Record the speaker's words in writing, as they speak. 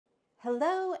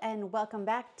Hello and welcome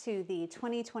back to the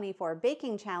 2024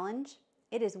 Baking Challenge.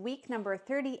 It is week number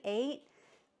 38,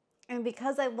 and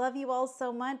because I love you all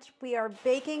so much, we are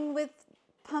baking with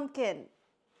pumpkin,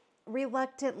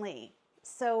 reluctantly.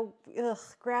 So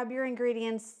grab your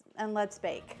ingredients and let's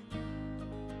bake.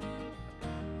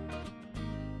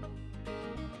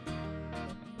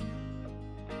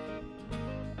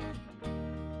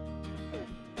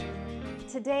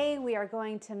 Today we are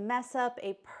going to mess up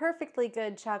a perfectly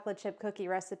good chocolate chip cookie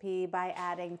recipe by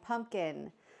adding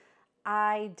pumpkin.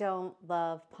 I don't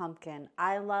love pumpkin.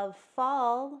 I love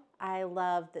fall. I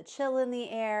love the chill in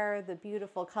the air, the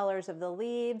beautiful colors of the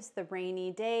leaves, the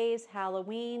rainy days,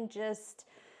 Halloween, just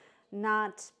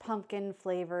not pumpkin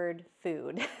flavored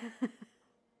food.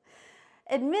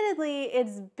 Admittedly,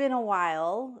 it's been a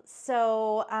while,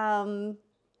 so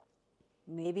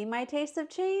maybe my tastes have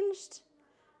changed.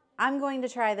 I'm going to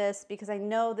try this because I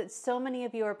know that so many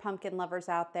of you are pumpkin lovers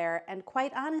out there, and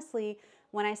quite honestly,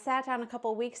 when I sat down a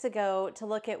couple weeks ago to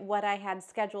look at what I had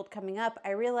scheduled coming up,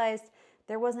 I realized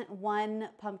there wasn't one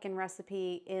pumpkin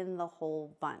recipe in the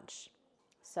whole bunch.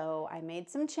 So I made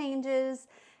some changes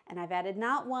and I've added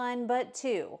not one, but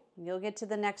two. You'll get to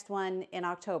the next one in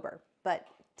October. But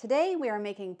today we are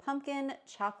making pumpkin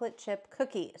chocolate chip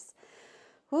cookies.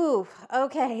 Ooh,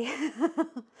 okay.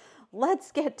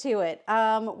 Let's get to it.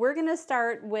 We're gonna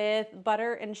start with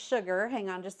butter and sugar. Hang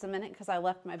on just a minute because I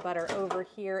left my butter over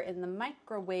here in the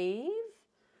microwave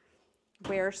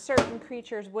where certain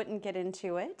creatures wouldn't get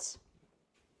into it.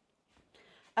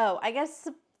 Oh, I guess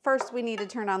first we need to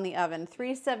turn on the oven,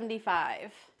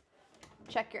 375.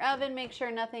 Check your oven, make sure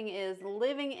nothing is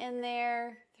living in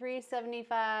there.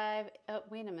 375, oh,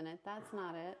 wait a minute, that's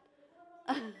not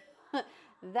it.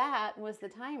 That was the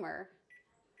timer.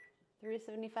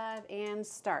 375 and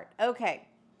start. Okay,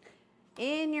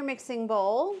 in your mixing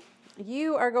bowl,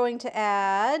 you are going to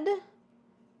add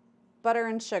butter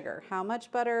and sugar. How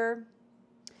much butter?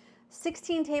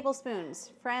 16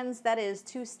 tablespoons. Friends, that is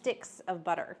 2 sticks of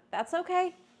butter. That's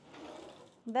okay.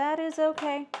 That is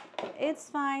okay. It's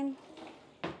fine.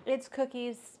 It's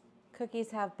cookies. Cookies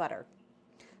have butter.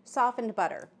 Softened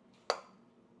butter.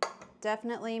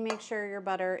 Definitely make sure your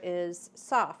butter is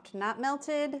soft, not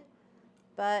melted,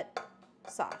 but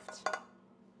soft.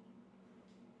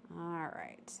 All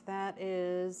right, that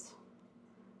is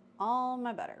all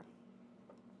my butter.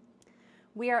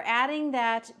 We are adding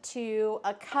that to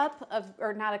a cup of,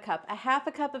 or not a cup, a half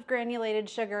a cup of granulated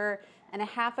sugar and a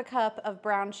half a cup of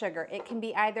brown sugar. It can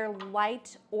be either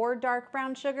light or dark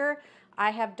brown sugar.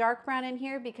 I have dark brown in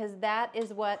here because that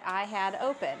is what I had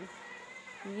open.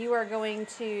 You are going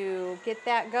to get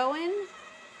that going.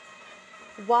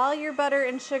 While your butter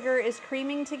and sugar is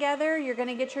creaming together, you're going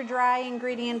to get your dry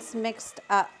ingredients mixed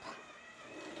up.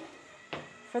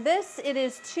 For this, it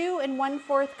is 2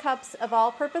 1/4 cups of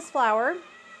all-purpose flour,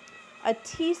 a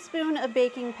teaspoon of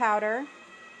baking powder,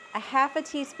 a half a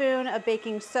teaspoon of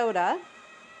baking soda.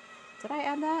 Did I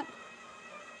add that?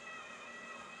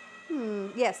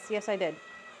 Yes, I did.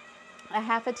 A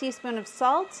half a teaspoon of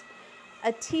salt,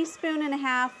 a teaspoon and a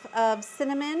half of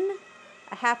cinnamon,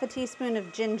 a half a teaspoon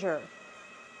of ginger.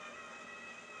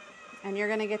 And you're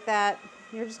going to get that,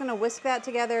 you're just going to whisk that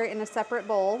together in a separate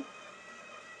bowl.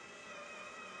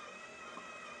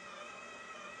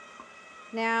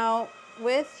 Now,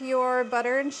 with your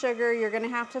butter and sugar, you're going to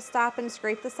have to stop and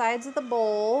scrape the sides of the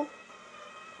bowl.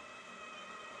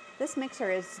 This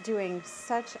mixer is doing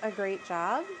such a great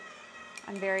job.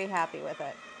 I'm very happy with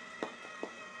it.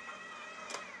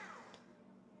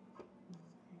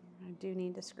 I do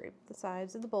need to scrape the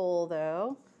sides of the bowl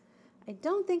though. I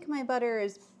don't think my butter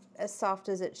is as soft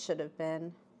as it should have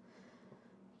been.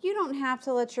 You don't have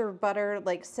to let your butter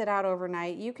sit out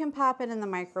overnight. You can pop it in the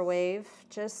microwave,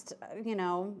 just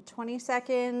 20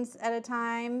 seconds at a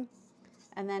time,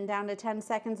 and then down to 10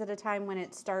 seconds at a time when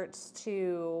it starts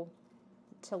to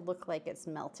look like it's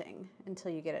melting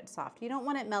until you get it soft. You don't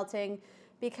want it melting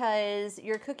because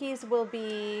your cookies will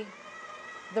be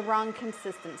the wrong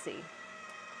consistency,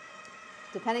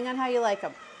 depending on how you like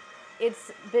them.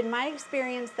 It's been my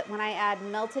experience that when I add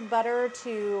melted butter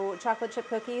to chocolate chip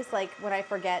cookies, like when I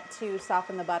forget to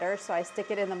soften the butter, so I stick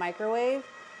it in the microwave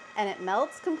and it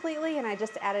melts completely and I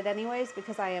just add it anyways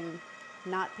because I am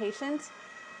not patient,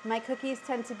 my cookies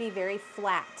tend to be very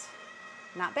flat.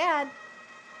 Not bad,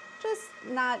 just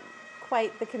not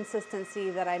quite the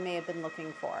consistency that I may have been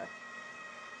looking for.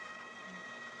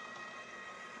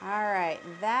 All right,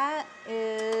 that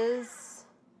is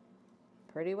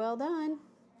pretty well done.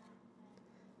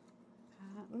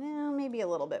 Well, maybe a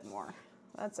little bit more.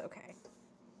 That's okay.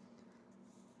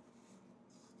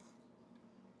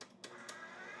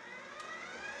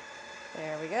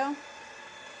 There we go.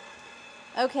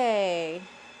 Okay.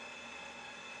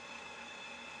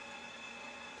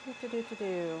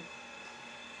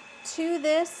 To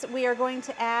this, we are going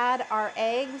to add our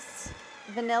eggs,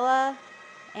 vanilla,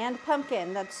 and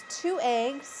pumpkin. That's 2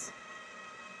 eggs,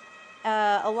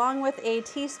 along with a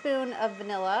teaspoon of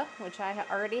vanilla, which I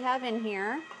already have in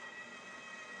here.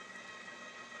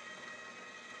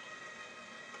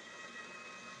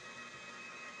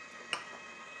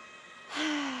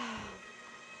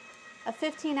 A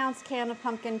 15-ounce can of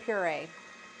pumpkin puree.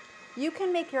 You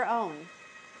can make your own.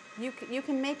 You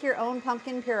can make your own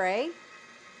pumpkin puree.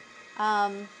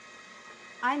 I'm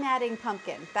adding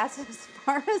pumpkin. That's as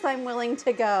far as I'm willing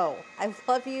to go. I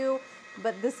love you,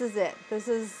 but this is it. This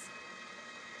is,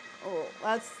 oh,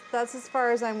 that's as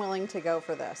far as I'm willing to go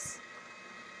for this.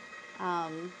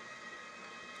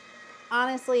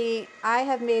 Honestly, I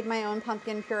have made my own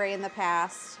pumpkin puree in the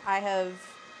past. I have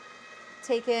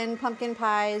taken pumpkin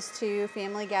pies to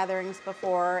family gatherings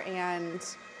before, and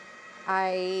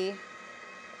I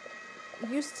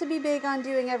used to be big on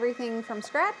doing everything from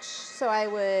scratch, so I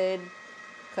would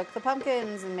cook the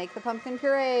pumpkins and make the pumpkin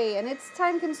puree, and it's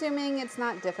time consuming, it's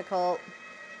not difficult,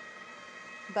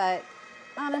 but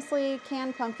honestly,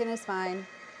 canned pumpkin is fine.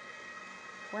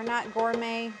 We're not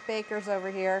gourmet bakers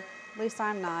over here, at least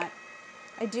I'm not.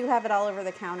 I do have it all over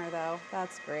the counter though,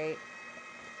 that's great.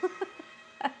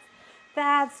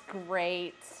 That's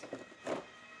great.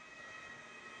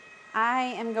 I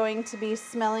am going to be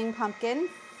smelling pumpkin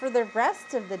for the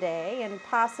rest of the day and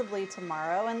possibly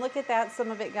tomorrow. And look at that, some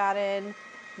of it got in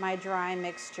my dry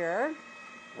mixture.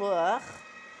 Ugh.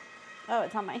 Oh,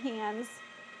 it's on my hands.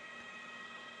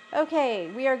 Okay,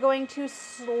 we are going to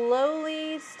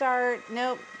slowly start,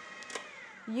 nope.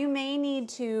 You may need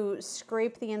to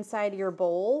scrape the inside of your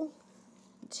bowl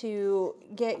to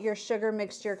get your sugar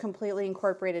mixture completely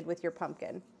incorporated with your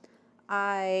pumpkin.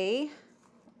 My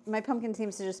pumpkin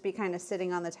seems to just be kind of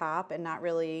sitting on the top and not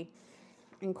really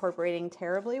incorporating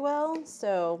terribly well.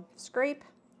 So scrape,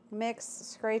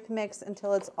 mix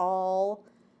until it's all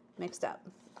mixed up.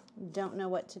 Don't know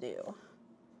what to do.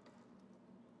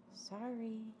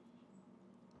 Sorry.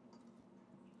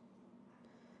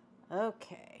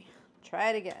 Okay,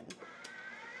 try it again.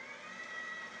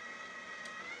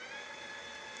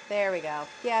 There we go.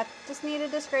 Yeah, just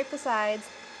needed to scrape the sides.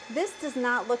 This does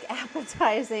not look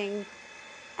appetizing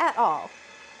at all.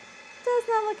 Does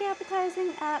not look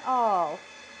appetizing at all.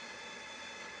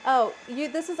 Oh,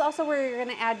 this is also where you're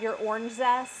gonna add your orange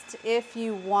zest if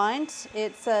you want.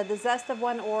 It's the zest of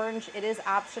 1 orange. It is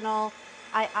optional.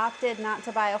 I opted not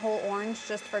to buy a whole orange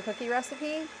just for a cookie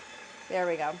recipe. There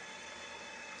we go.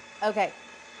 Okay,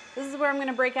 this is where I'm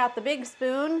gonna break out the big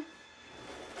spoon.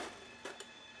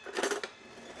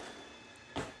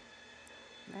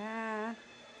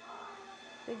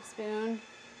 Big spoon.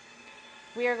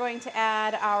 We are going to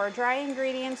add our dry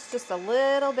ingredients just a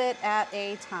little bit at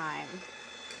a time.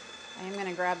 I am going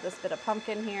to grab this bit of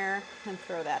pumpkin here and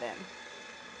throw that in.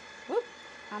 Whoop,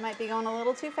 I might be going a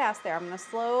little too fast there. I'm going to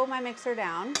slow my mixer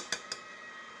down.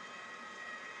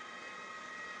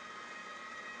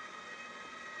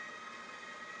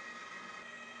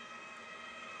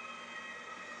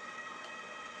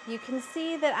 You can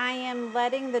see that I am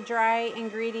letting the dry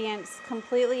ingredients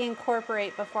completely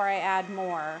incorporate before I add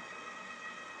more.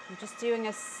 I'm just doing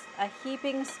a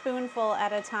heaping spoonful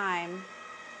at a time.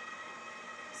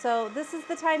 So this is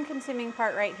the time-consuming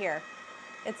part right here.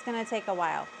 It's going to take a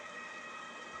while.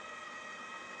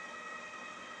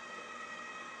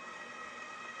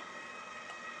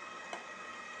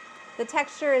 The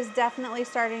texture is definitely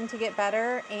starting to get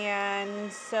better,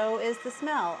 and so is the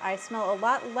smell. I smell a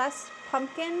lot less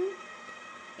pumpkin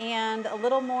and a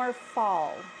little more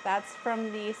fall. That's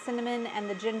from the cinnamon and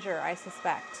the ginger, I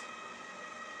suspect.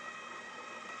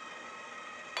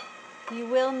 You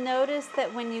will notice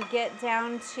that when you get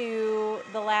down to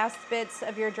the last bits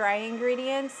of your dry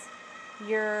ingredients,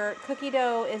 your cookie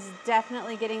dough is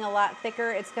definitely getting a lot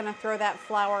thicker. It's going to throw that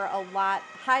flour a lot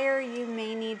higher. You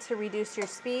may need to reduce your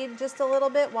speed just a little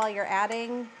bit while you're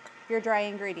adding your dry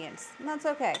ingredients. And that's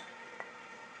okay.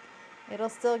 It'll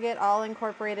still get all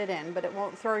incorporated in, but it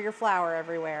won't throw your flour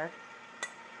everywhere.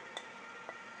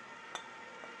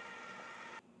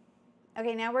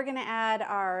 Okay, now we're going to add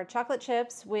our chocolate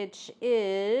chips, which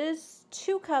is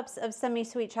 2 cups of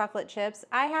semi-sweet chocolate chips.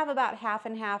 I have about half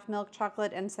and half milk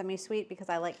chocolate and semi-sweet because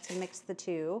I like to mix the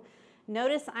two.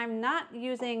 Notice I'm not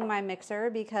using my mixer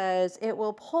because it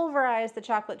will pulverize the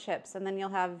chocolate chips and then you'll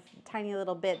have tiny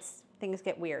little bits. Things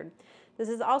get weird. This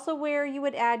is also where you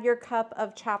would add your cup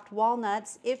of chopped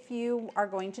walnuts if you are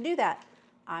going to do that.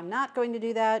 I'm not going to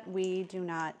do that. We do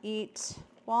not eat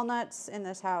walnuts in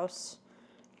this house,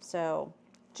 so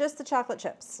just the chocolate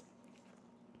chips.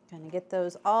 Gonna get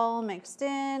those all mixed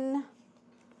in.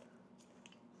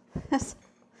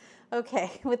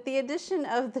 Okay, with the addition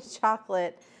of the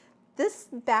chocolate, this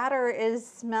batter is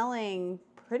smelling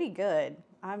pretty good.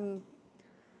 I'm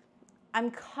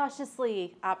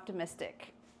cautiously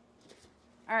optimistic.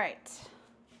 All right,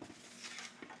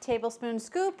 tablespoon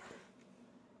scoop.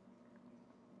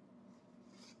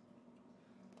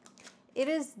 It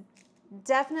is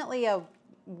definitely a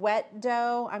wet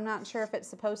dough. I'm not sure if it's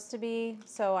supposed to be,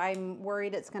 so I'm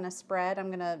worried it's gonna spread.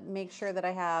 I'm gonna make sure that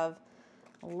I have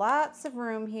lots of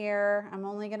room here. I'm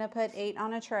only gonna put 8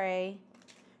 on a tray.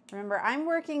 Remember, I'm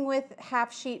working with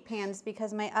half sheet pans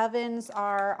because my ovens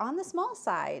are on the small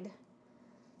side.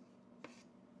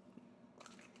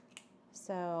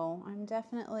 So I'm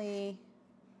definitely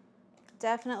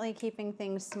keeping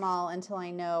things small until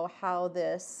I know how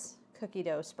this cookie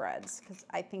dough spreads, because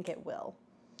I think it will.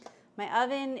 My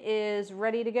oven is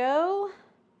ready to go.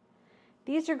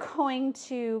 These are going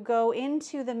to go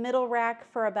into the middle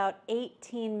rack for about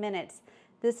 18 minutes.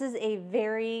 This is a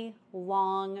very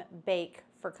long bake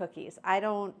for cookies. I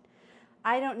don't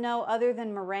know, other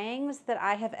than meringues, that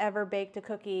I have ever baked a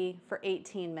cookie for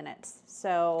 18 minutes.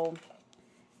 So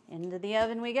into the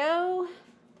oven we go.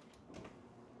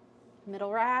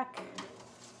 Middle rack.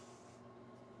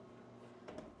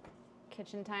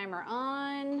 Kitchen timer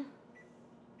on.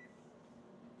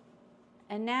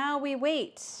 And now we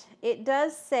wait. It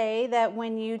does say that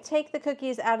when you take the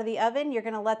cookies out of the oven, you're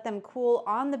gonna let them cool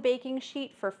on the baking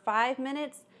sheet for 5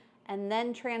 minutes and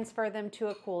then transfer them to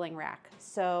a cooling rack.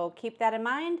 So keep that in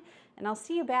mind, and I'll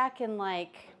see you back in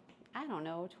like, I don't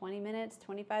know, 20 minutes,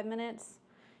 25 minutes.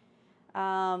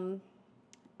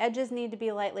 Edges need to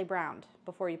be lightly browned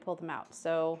before you pull them out,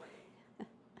 so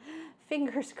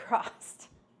fingers crossed.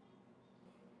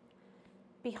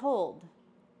 Behold,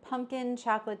 pumpkin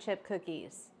chocolate chip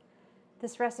cookies.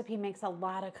 This recipe makes a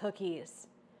lot of cookies.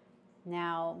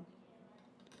 Now,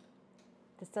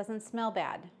 this doesn't smell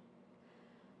bad.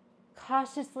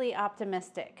 Cautiously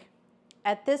optimistic.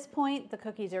 At this point, the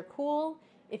cookies are cool.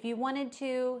 If you wanted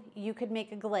to, you could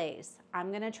make a glaze.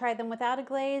 I'm gonna try them without a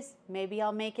glaze. Maybe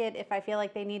I'll make it if I feel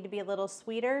like they need to be a little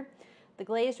sweeter. The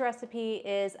glaze recipe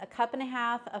is 1.5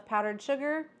 cups of powdered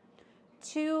sugar,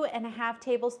 2.5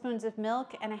 tablespoons of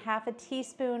milk, and 1/2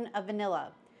 teaspoon of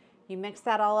vanilla. You mix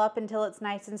that all up until it's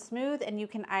nice and smooth, and you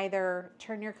can either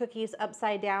turn your cookies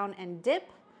upside down and dip,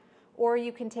 or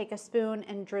you can take a spoon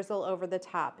and drizzle over the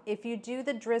top. If you do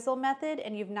the drizzle method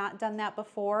and you've not done that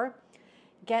before,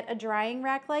 get a drying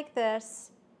rack like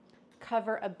this,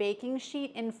 cover a baking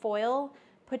sheet in foil,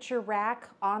 put your rack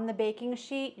on the baking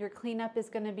sheet. Your cleanup is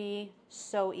gonna be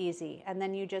so easy. And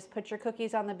then you just put your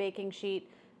cookies on the baking sheet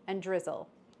and drizzle.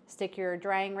 Stick your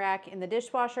drying rack in the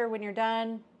dishwasher when you're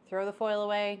done, throw the foil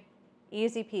away,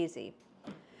 easy peasy.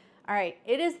 All right,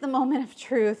 it is the moment of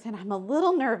truth, and I'm a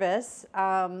little nervous,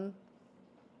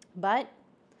 but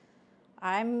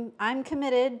I'm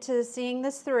committed to seeing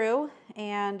this through.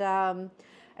 And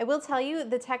I will tell you,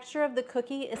 the texture of the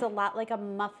cookie is a lot like a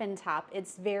muffin top.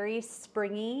 It's very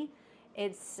springy.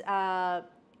 It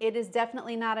is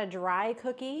definitely not a dry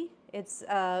cookie. It's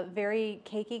a very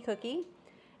cakey cookie,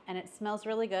 and it smells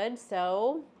really good.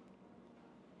 So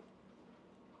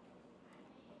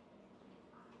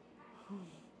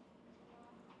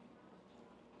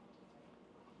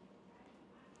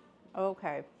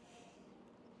okay.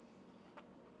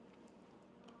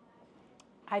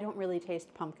 I don't really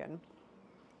taste pumpkin.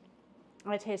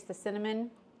 I taste the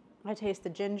cinnamon, I taste the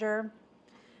ginger,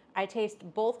 I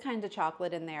taste both kinds of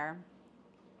chocolate in there.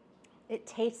 It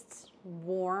tastes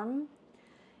warm,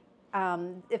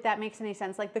 if that makes any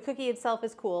sense. Like, the cookie itself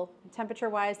is cool.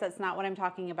 Temperature-wise, that's not what I'm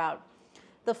talking about.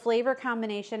 The flavor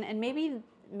combination, and maybe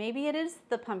it is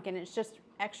the pumpkin, it's just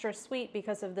extra sweet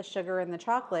because of the sugar and the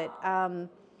chocolate.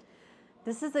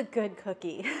 This is a good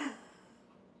cookie.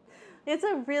 It's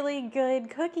a really good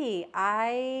cookie.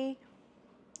 I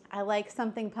like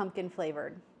something pumpkin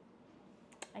flavored.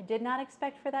 I did not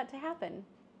expect for that to happen.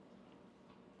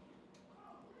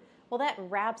 Well, that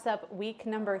wraps up week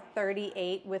number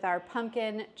 38 with our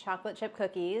pumpkin chocolate chip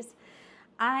cookies.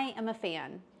 I am a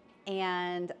fan,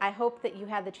 and I hope that you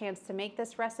had the chance to make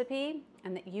this recipe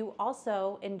and that you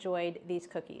also enjoyed these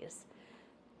cookies.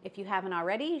 If you haven't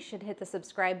already, you should hit the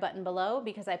subscribe button below,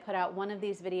 because I put out one of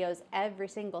these videos every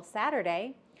single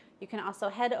Saturday. You can also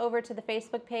head over to the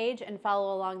Facebook page and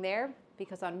follow along there,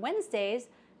 because on Wednesdays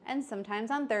and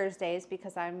sometimes on Thursdays,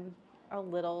 because I'm a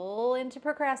little into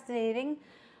procrastinating,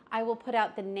 I will put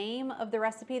out the name of the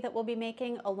recipe that we'll be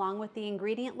making along with the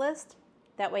ingredient list.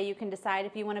 That way you can decide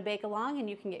if you want to bake along and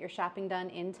you can get your shopping done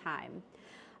in time.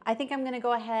 I think I'm going to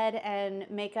go ahead and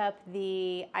make up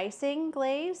the icing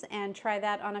glaze and try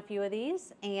that on a few of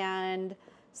these and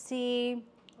see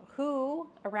who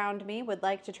around me would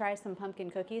like to try some pumpkin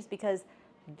cookies, because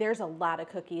there's a lot of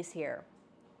cookies here.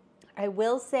 I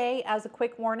will say, as a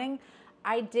quick warning,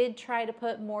 I did try to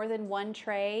put more than one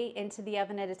tray into the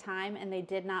oven at a time and they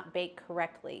did not bake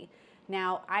correctly.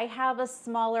 Now, I have a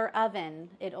smaller oven.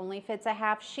 It only fits a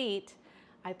half sheet.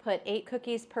 I put 8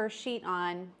 cookies per sheet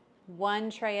on. One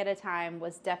tray at a time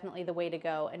was definitely the way to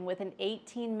go. And with an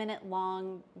 18-minute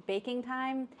long baking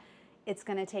time, it's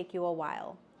going to take you a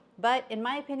while. But in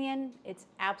my opinion, it's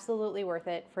absolutely worth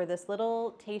it for this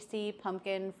little tasty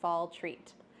pumpkin fall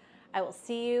treat. I will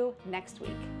see you next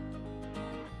week.